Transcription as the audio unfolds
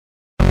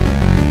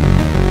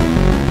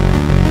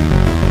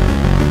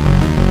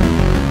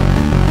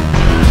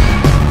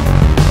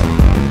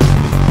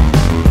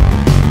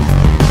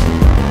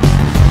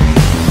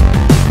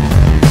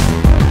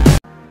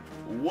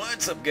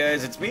up,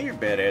 guys? It's me, your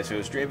badass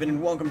host, Draven, and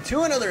welcome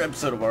to another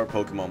episode of our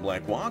Pokemon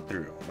Black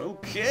walkthrough.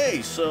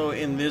 Okay, so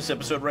in this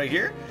episode right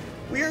here,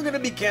 we are going to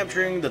be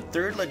capturing the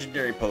third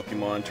legendary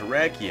Pokemon,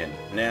 Terrakion.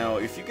 Now,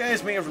 if you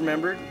guys may have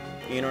remembered,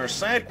 in our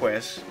side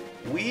quests,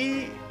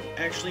 we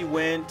actually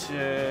went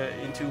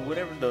into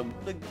whatever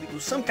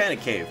some kind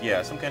of cave.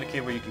 Yeah, some kind of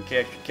cave where you can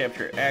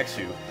capture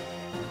Axu.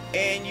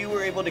 And you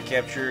were able to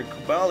capture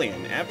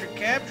Cobalion. After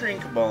capturing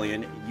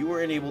Cobalion, you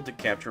were able to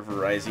capture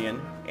Virizion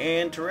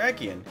and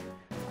Terrakion.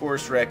 Of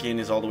course, Terrakion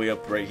is all the way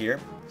up right here.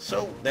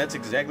 So that's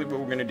exactly what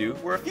we're going to do.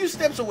 We're a few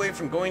steps away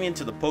from going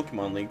into the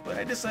Pokemon League, but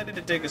I decided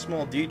to take a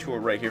small detour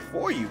right here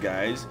for you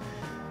guys,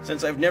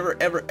 since I've never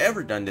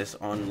ever done this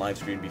on live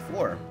stream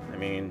before. I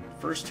mean,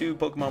 first two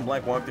Pokemon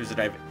Black walkthroughs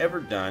that I've ever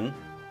done.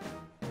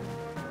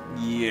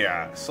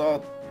 Yeah,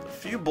 saw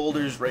few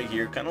boulders right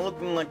here, kind of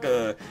looking like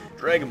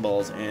Dragon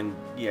Balls, and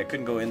yeah, I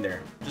couldn't go in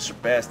there. Just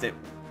surpassed it,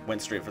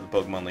 went straight for the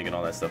Pokemon League and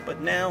all that stuff,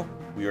 but now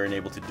we are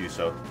enabled to do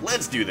so.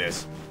 Let's do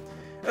this!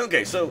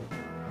 Okay, so,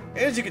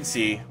 as you can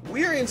see,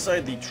 we are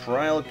inside the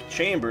trial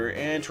chamber,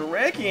 and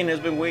Terrakion has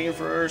been waiting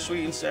for our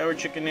sweet and sour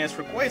chicken ass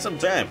for quite some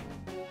time.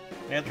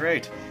 That's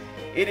right.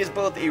 It is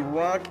both a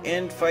rock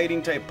and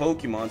fighting type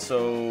Pokemon,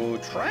 so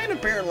trying to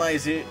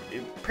paralyze it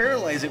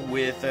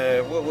with,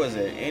 what was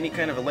it, any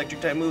kind of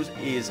electric type moves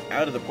is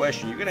out of the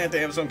question. You're going to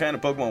have some kind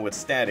of Pokemon with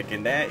static,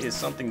 and that is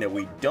something that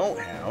we don't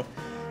have.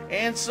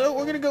 And so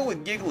we're going to go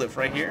with Gigalith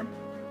right here.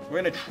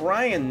 We're going to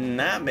try and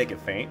not make it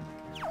faint.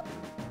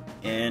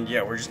 And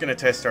yeah, we're just going to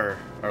test our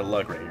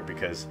luck right here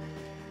because,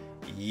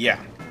 yeah,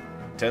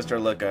 test our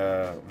luck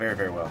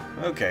very well.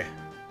 Okay,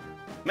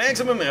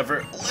 maximum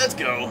effort, let's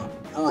go,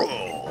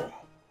 roll.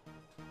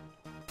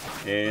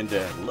 And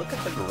look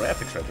at the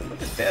graphics right there.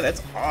 Look at that.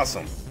 That's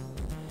awesome.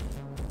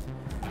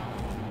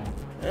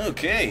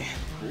 Okay.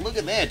 Look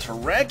at that.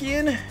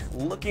 Terrakion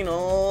looking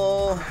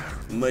all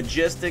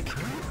majestic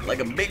like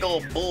a big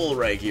old bull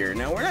right here.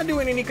 Now, we're not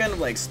doing any kind of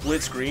like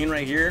split screen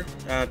right here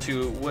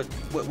to what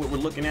we're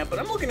looking at, but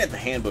I'm looking at the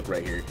handbook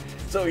right here.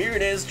 So here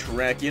it is.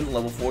 Terrakion,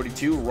 level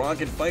 42,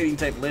 rock and fighting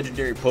type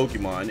legendary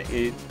Pokemon.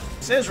 It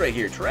says right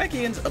here,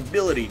 Terrakion's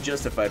ability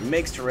justified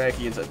makes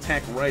Terrakion's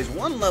attack rise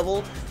 1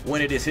 level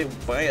when it is hit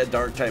by a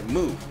dark type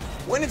move.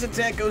 When its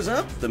attack goes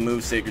up, the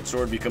move Sacred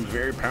Sword becomes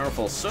very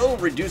powerful, so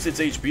reduce its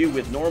HP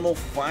with normal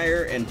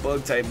fire and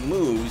bug type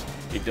moves.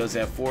 It does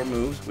have 4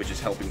 moves, which is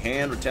Helping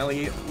Hand,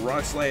 Retaliate,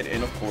 Rock Slide,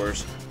 and of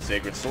course,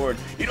 Sacred Sword.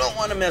 You don't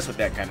want to mess with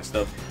that kind of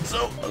stuff,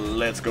 so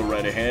let's go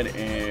right ahead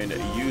and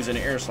use an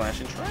Air Slash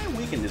and try and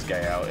weaken this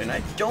guy out. And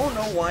I don't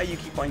know why you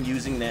keep on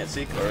using that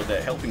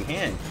that Helping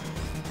Hand.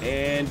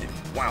 And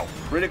wow,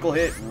 critical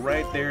hit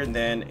right there and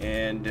then,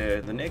 and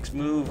the next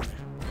move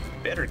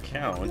better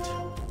count.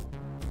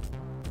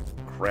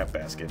 Crap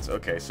baskets.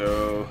 Okay,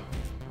 so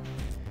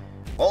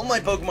all my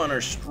Pokemon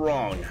are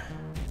strong.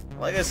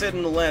 Like I said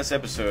in the last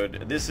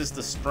episode, this is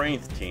the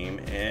strength team,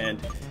 and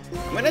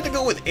I'm gonna have to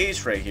go with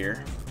Ace right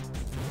here.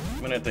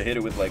 I'm gonna have to hit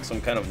it with like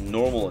some kind of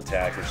normal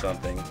attack or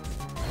something.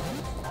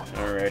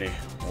 Alrighty,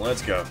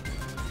 let's go.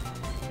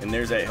 And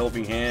there's that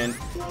Helping Hand.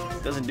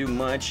 Doesn't do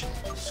much.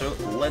 So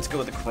let's go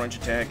with the Crunch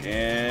attack,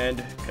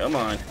 and come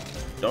on.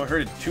 Don't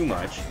hurt it too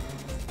much.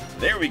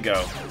 There we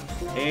go.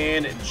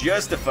 And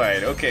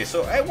Justified. Okay,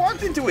 so I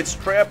walked into its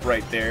trap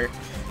right there.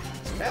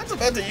 So now it's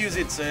about to use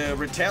its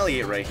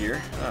Retaliate right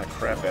here. Ah,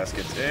 crap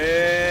baskets.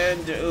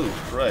 And, ooh,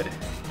 crud.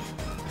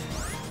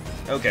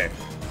 Okay.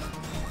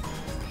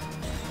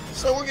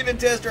 So we're going to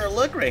test our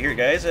luck right here,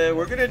 guys.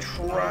 We're going to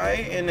try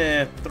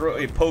and throw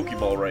a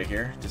Pokeball right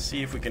here to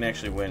see if we can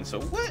actually win. So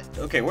what?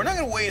 Okay, we're not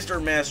going to waste our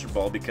Master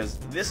Ball because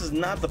this is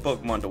not the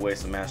Pokemon to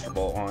waste the Master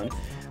Ball on.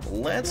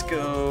 Let's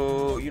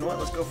go, you know what,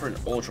 let's go for an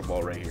Ultra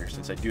Ball right here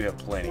since I do have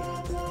plenty.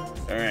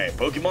 Alright,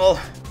 Pokeball,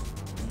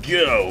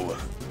 go!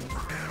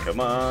 Come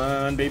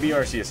on, baby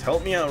Arceus,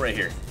 help me out right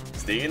here.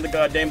 Stay in the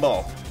goddamn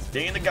ball.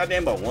 Stay in the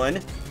goddamn ball.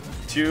 1,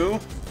 2,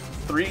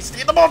 3,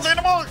 stay in the ball, stay in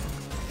the ball!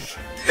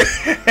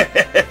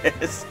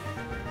 Yes!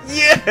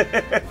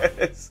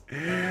 Yes!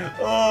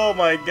 Oh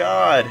my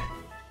god!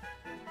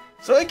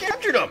 So I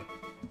captured him!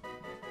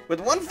 With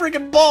 1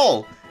 freaking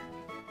ball!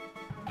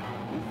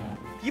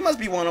 He must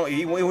be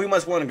he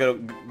must want to go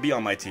be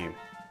on my team.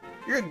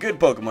 You're a good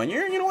Pokemon.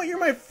 You know what? You're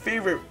my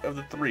favorite of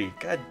the 3.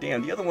 God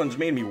damn, the other ones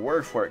made me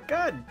work for it.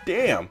 God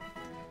damn.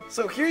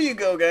 So here you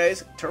go,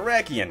 guys.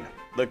 Terrakion,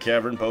 the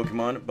Cavern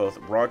Pokemon, both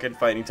rock and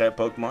fighting type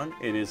Pokemon.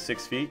 It is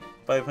 6 feet,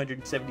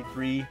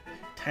 573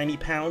 tiny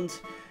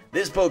pounds.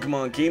 This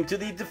Pokemon came to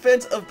the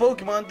defense of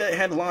Pokemon that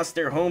had lost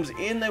their homes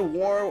in the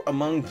war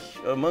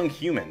among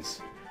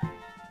humans.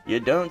 You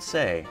don't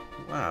say.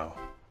 Wow.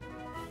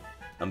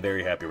 I'm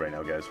very happy right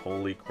now, guys.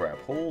 Holy crap.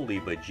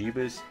 Holy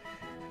bejeebus.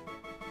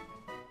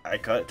 I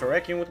caught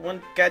Terrakion with 1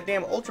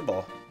 goddamn Ultra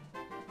Ball.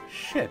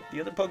 Shit,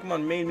 the other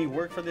Pokemon made me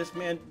work for this,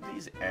 man.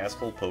 These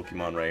asshole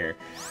Pokemon right here.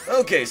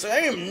 Okay, so I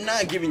am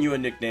not giving you a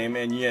nickname,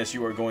 and yes,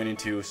 you are going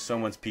into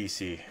someone's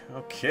PC.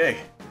 Okay.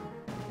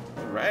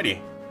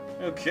 Alrighty.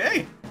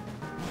 Okay.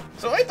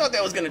 So I thought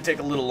that was going to take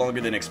a little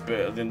longer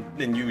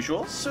than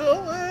usual,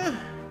 so,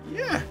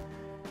 yeah.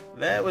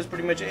 that was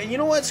pretty much it. And you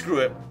know what? Screw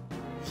it.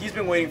 He's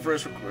been waiting for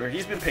us,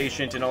 he's been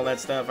patient and all that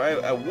stuff.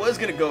 I was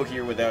gonna go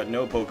here without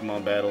no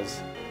Pokemon battles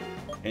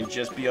and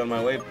just be on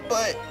my way,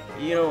 but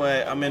you know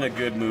what? I'm in a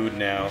good mood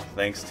now,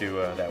 thanks to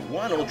that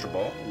one Ultra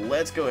Ball.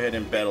 Let's go ahead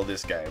and battle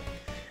this guy.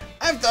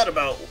 I've thought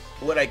about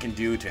what I can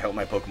do to help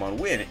my Pokemon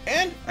win,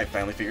 and I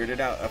finally figured it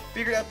out. I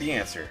figured out the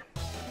answer.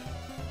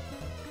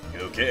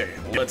 Okay,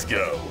 let's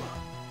go.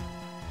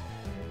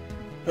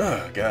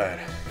 Oh, God.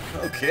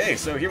 Okay,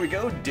 so here we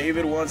go.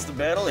 David wants to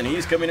battle, and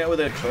he's coming out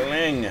with a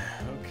Clang.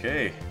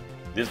 Okay,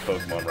 this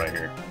Pokemon right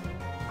here.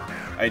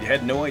 I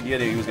had no idea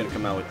that he was going to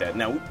come out with that.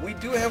 Now, we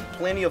do have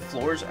plenty of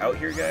floors out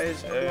here,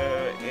 guys.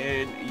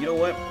 And you know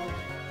what?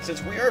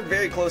 Since we are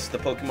very close to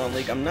the Pokemon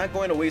League, I'm not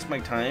going to waste my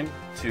time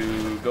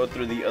to go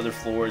through the other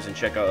floors and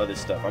check out other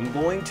stuff. I'm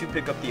going to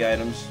pick up the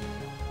items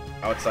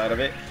outside of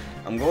it.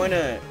 I'm going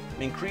to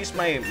increase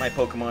my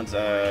Pokemon's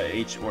not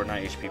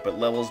HP, but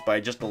levels by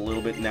just a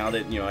little bit now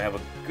that, you know, I have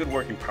a good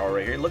working power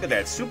right here. Look at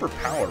that, super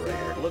power right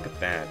here. Look at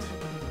that.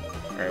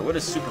 Alright, what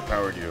does super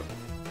power do?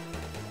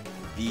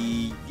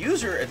 The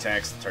user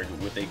attacks the target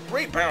with a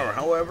great power.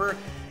 However,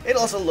 it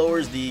also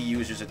lowers the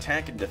user's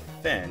attack and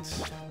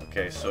defense.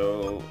 Okay,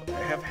 so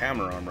I have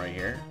Hammer Arm right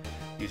here.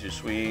 User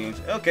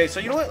swings. Okay, so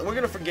you know what? We're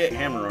gonna forget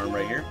Hammer Arm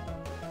right here.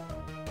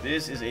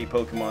 This is a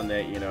Pokemon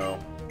that, you know,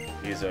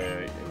 is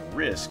a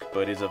risk,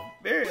 but is a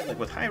very, like,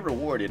 with high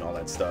reward and all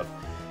that stuff.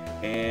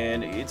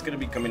 And it's gonna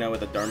be coming out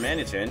with a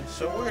Darmanitan,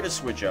 so we're gonna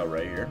switch out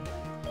right here.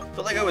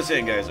 So like I was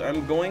saying, guys,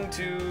 I'm going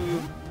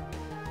to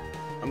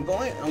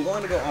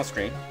go off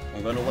screen.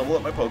 I'm going to level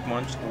up my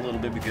Pokemon just a little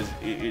bit because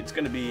it's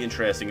going to be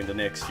interesting in the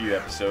next few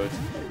episodes.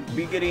 We'll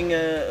be getting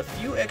a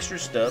few extra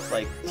stuff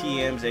like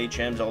TMs,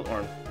 HMs,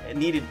 or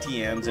needed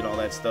TMs and all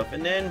that stuff.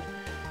 And then,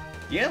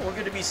 yeah, we're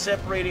going to be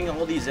separating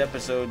all these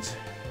episodes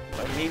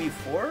by maybe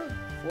four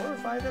or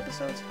five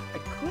episodes. I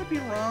could be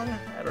wrong.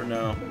 I don't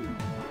know.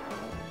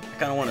 I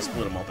kind of want to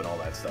split them up and all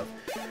that stuff.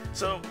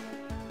 So,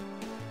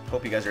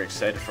 hope you guys are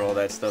excited for all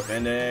that stuff.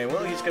 And,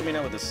 well, he's coming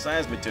out with the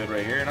Seismitoad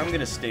right here, and I'm going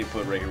to stay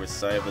put right here with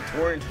Sigh of the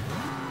Torrent.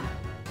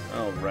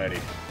 Alrighty.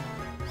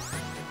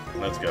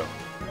 Let's go.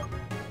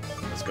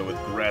 Let's go with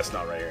Grass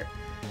Knot right here.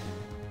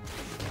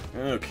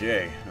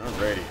 Okay,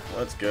 alrighty.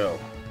 Let's go.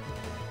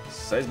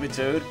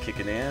 Seismitoad,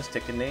 kicking ass,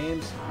 taking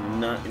names.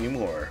 Not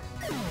anymore.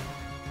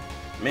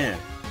 Man.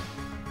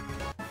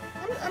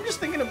 I'm just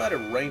thinking about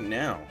it right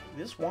now.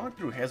 This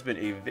walkthrough has been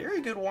a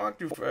very good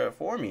walkthrough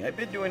for me. I've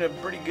been doing a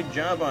pretty good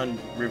job on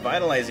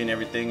revitalizing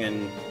everything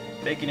and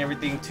making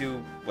everything to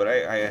what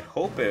I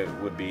hope it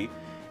would be.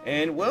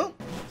 And, well,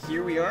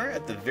 here we are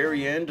at the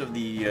very end of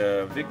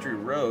the Victory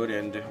Road,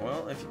 and,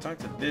 well, if you talk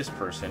to this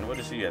person, what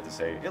does he have to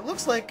say? It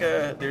looks like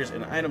there's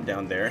an item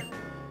down there,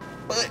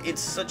 but it's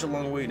such a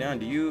long way down.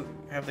 Do you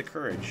have the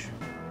courage?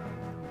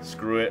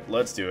 Screw it,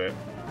 let's do it.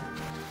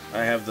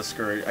 I have the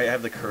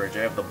courage,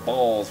 I have the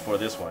balls for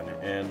this one,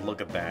 and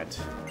look at that.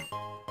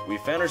 We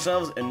found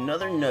ourselves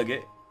another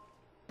nugget,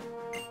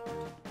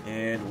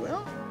 and,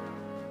 well,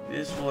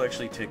 this will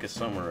actually take us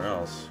somewhere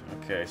else.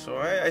 Okay, so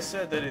I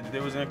said that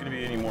there was not going to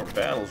be any more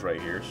battles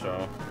right here,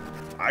 so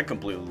I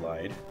completely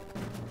lied,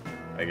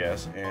 I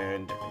guess.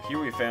 And here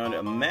we found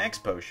a max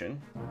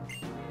potion,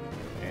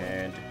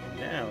 and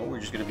now we're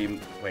just going to be...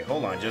 Wait,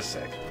 hold on just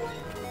a sec.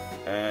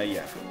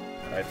 Yeah,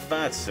 I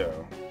thought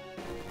so.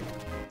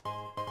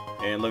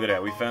 And look at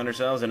that, we found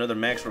ourselves another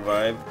max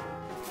revive.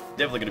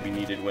 Definitely going to be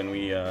needed when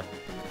we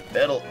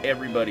battle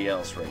everybody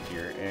else right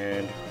here.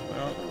 And,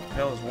 well, the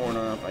repel is worn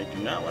off. I do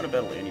not want to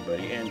battle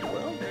anybody. And,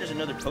 well, there's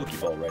another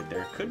Pokeball right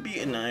there. Could be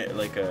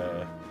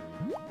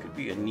could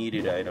be a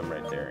needed item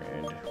right there.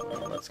 And,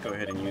 well, let's go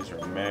ahead and use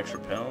our max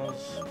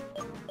repels.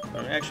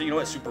 Actually, you know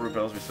what? Super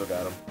repels, we still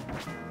got them.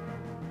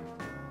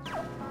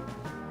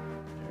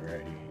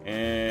 Alrighty.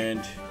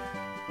 And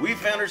we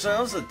found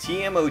ourselves a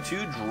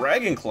TM02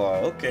 Dragon Claw.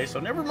 Okay, so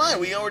never mind.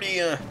 We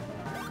already,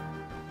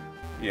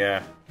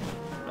 yeah.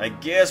 I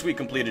guess we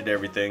completed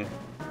everything.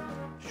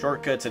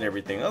 Shortcuts and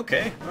everything.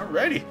 Okay,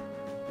 alrighty.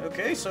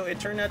 Okay, so it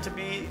turned out to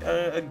be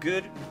a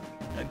good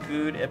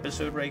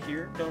episode right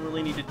here. Don't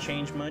really need to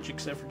change much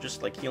except for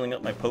just like healing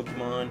up my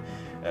Pokemon,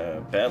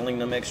 battling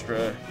them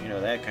extra, you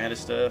know, that kind of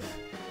stuff.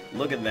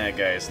 Look at that,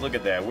 guys. Look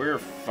at that. We're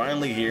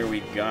finally here.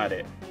 We got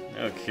it.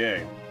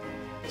 Okay.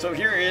 So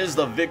here is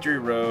the Victory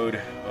Road.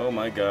 Oh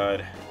my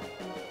God.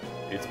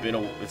 It's been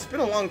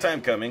a long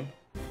time coming,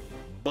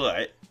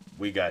 but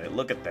we got it.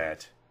 Look at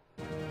that.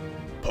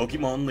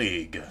 Pokemon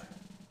League.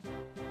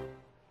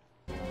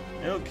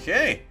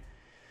 Okay.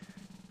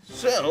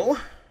 So,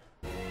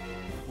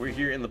 we're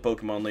here in the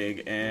Pokemon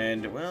League,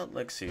 and, well,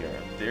 let's see.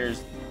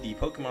 There's the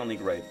Pokemon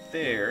League right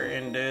there,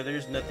 and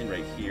there's nothing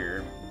right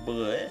here.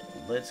 But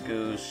let's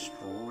go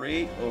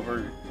straight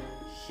over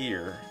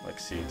here.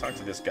 Let's see. Talk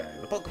to this guy.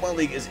 The Pokemon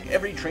League is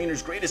every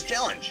trainer's greatest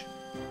challenge.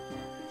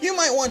 You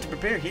might want to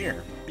prepare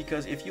here,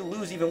 because if you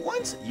lose even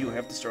once, you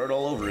have to start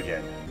all over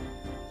again.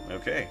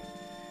 Okay.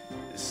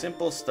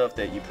 Simple stuff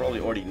that you probably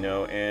already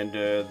know, and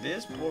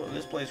this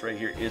place right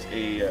here is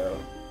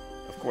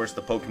of course,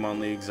 the Pokemon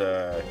League's,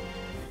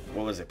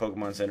 what was it,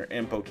 Pokemon Center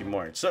and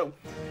Pokemon. So,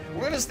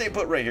 we're gonna stay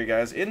put right here,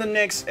 guys. In the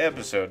next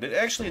episode,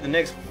 actually the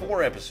next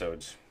 4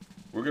 episodes,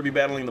 we're gonna be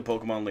battling the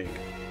Pokemon League.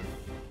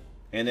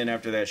 And then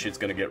after that, shit's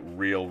gonna get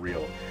real.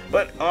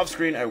 But off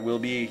screen, I will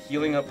be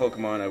healing up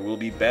Pokemon, I will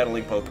be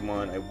battling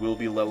Pokemon, I will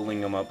be leveling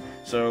them up.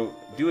 So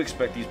do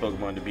expect these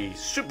Pokemon to be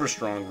super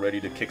strong,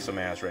 ready to kick some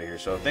ass right here.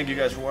 So thank you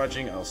guys for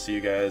watching. I'll see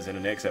you guys in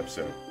the next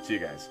episode. See you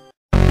guys.